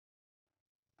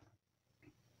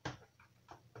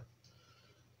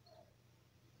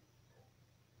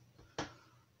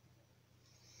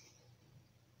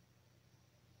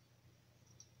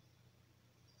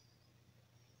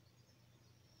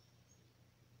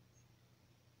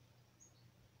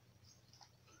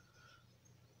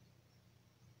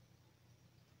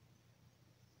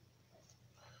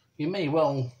you may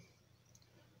well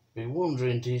be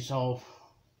wondering to yourself,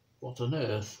 what on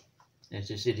earth is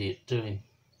this idiot doing?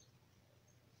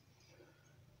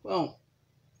 Well,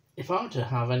 if I'm to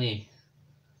have any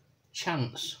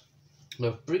chance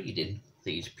of breeding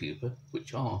these pupa,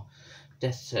 which are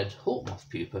death's head hawk moth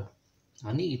pupa,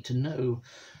 I need to know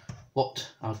what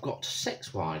I've got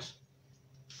sex-wise.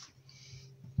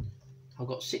 I've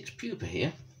got 6 pupa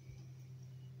here.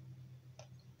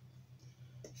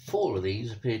 4 of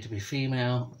these appear to be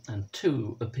female and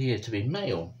 2 appear to be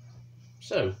male.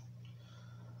 So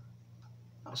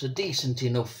that's a decent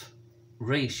enough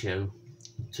ratio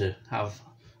to have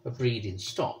a breeding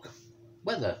stock.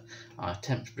 Whether I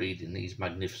attempt breeding these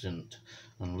magnificent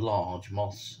and large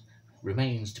moths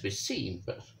remains to be seen,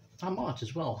 but I might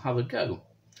as well have a go.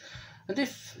 And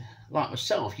if, like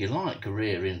myself, you like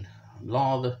rearing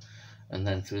larvae and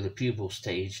then through the pupal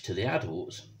stage to the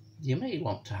adults, you may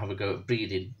want to have a go at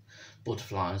breeding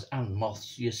butterflies and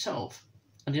moths yourself.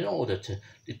 And in order to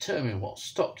determine what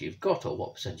stock you've got or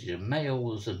what percentage of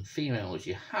males and females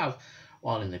you have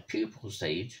while in the pupal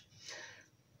stage,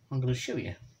 I'm going to show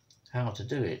you how to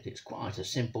do it. It's quite a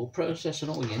simple process,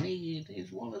 and all you need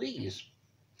is one of these,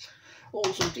 or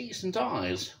some decent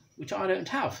eyes, which I don't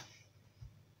have.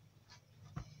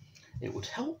 It would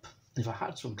help if I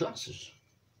had some glasses,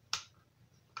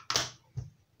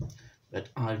 but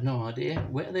I've no idea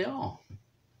where they are.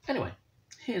 Anyway,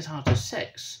 here's how to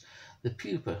sex the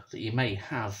pupa that you may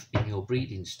have in your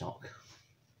breeding stock.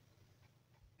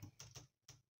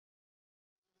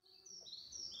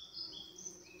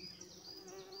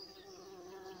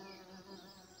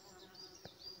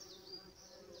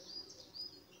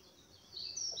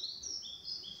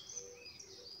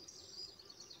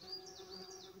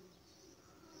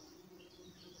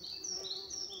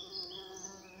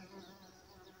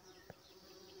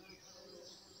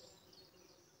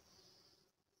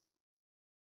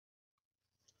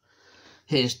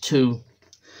 Here's 2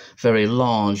 very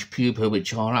large pupa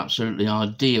which are absolutely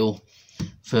ideal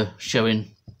for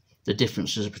showing the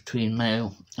differences between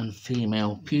male and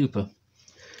female pupa.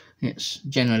 It's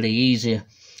generally easier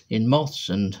in moths,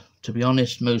 and to be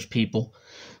honest, most people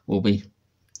will be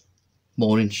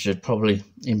more interested probably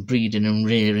in breeding and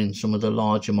rearing some of the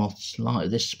larger moths like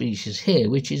this species here,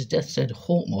 which is death's head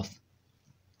hawk moth.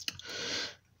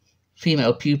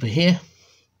 Female pupa here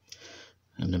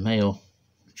and the male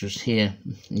just here,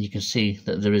 and you can see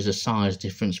that there is a size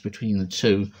difference between the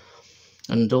 2,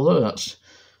 and although that's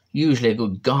usually a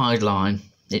good guideline,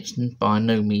 it's by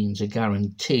no means a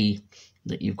guarantee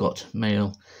that you've got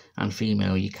male and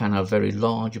female. You can have very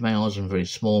large males and very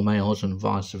small males, and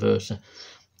vice versa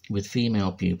with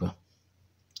female pupa.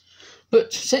 But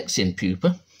sexing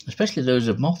pupa, especially those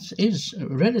of moths, is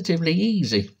relatively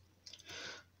easy.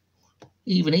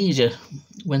 Even easier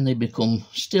when they become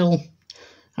still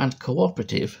and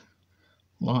cooperative,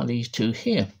 like these 2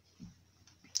 here.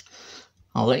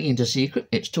 I'll let you into a secret.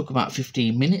 It's took about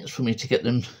 15 minutes for me to get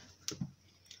them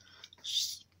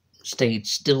stayed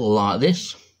still like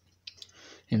this,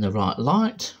 in the right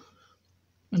light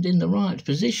and in the right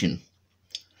position.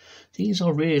 These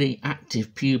are really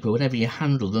active pupa. Whenever you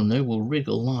handle them, they will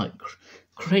wriggle like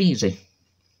crazy.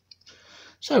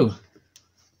 So,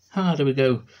 how do we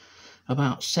go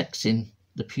about sexing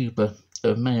the pupa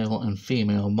of male and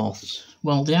female moths?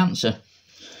 Well, the answer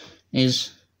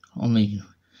is on the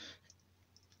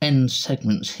end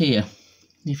segments here.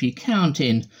 If you count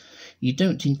in, you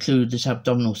don't include this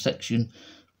abdominal section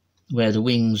where the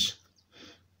wings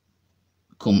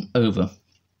come over,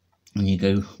 and you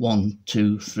go 1,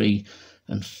 2, 3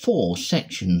 and 4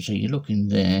 sections. So you're looking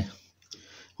there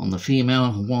on the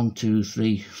female, 1, 2,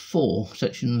 3, 4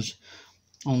 sections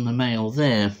on the male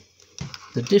there.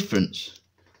 The difference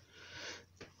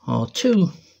are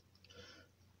 2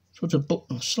 sort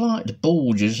of slight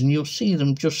bulges, and you'll see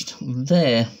them just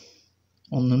there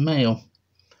on the male.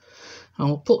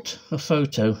 I'll put a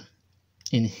photo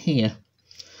in here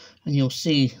and you'll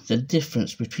see the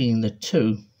difference between the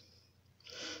 2.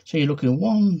 So you're looking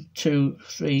 1, 2,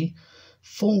 3,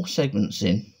 4 segments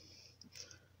in.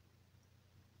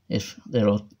 If there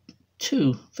are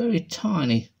 2 very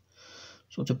tiny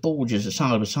sort of bulges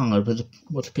side by side with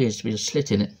what appears to be a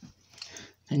slit in it,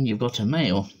 then you've got a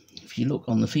male. If you look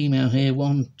on the female here,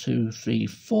 1, 2, 3,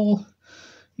 4,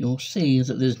 you'll see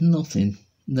that there's nothing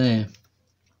there.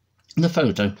 The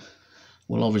photo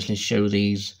will obviously show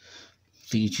these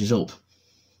features up,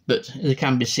 but they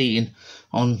can be seen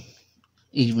on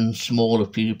even smaller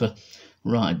pupa,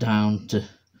 right down to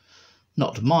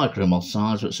not micromoth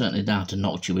size, but certainly down to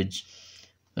noctuids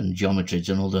and geometrids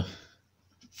and other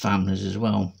families as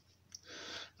well.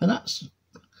 But that's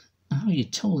how you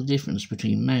tell the difference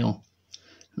between male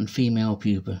and female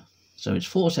pupa. So it's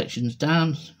 4 sections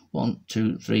down, 1,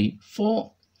 2, 3,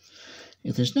 4.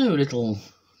 If there's no little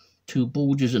 2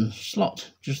 bulges and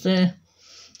slot just there,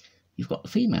 you've got the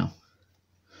female.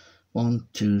 1,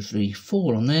 2, 3,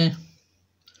 4 on there, and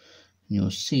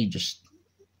you'll see just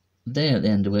there at the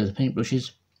end of where the paintbrush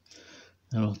is,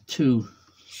 there are 2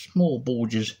 small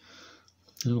bulges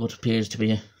with what appears to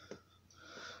be a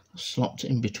slot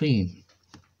in between.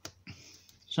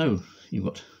 So you've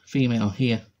got female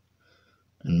here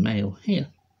and male here,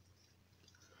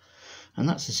 and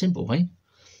that's the simple way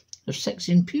of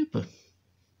sexing pupa.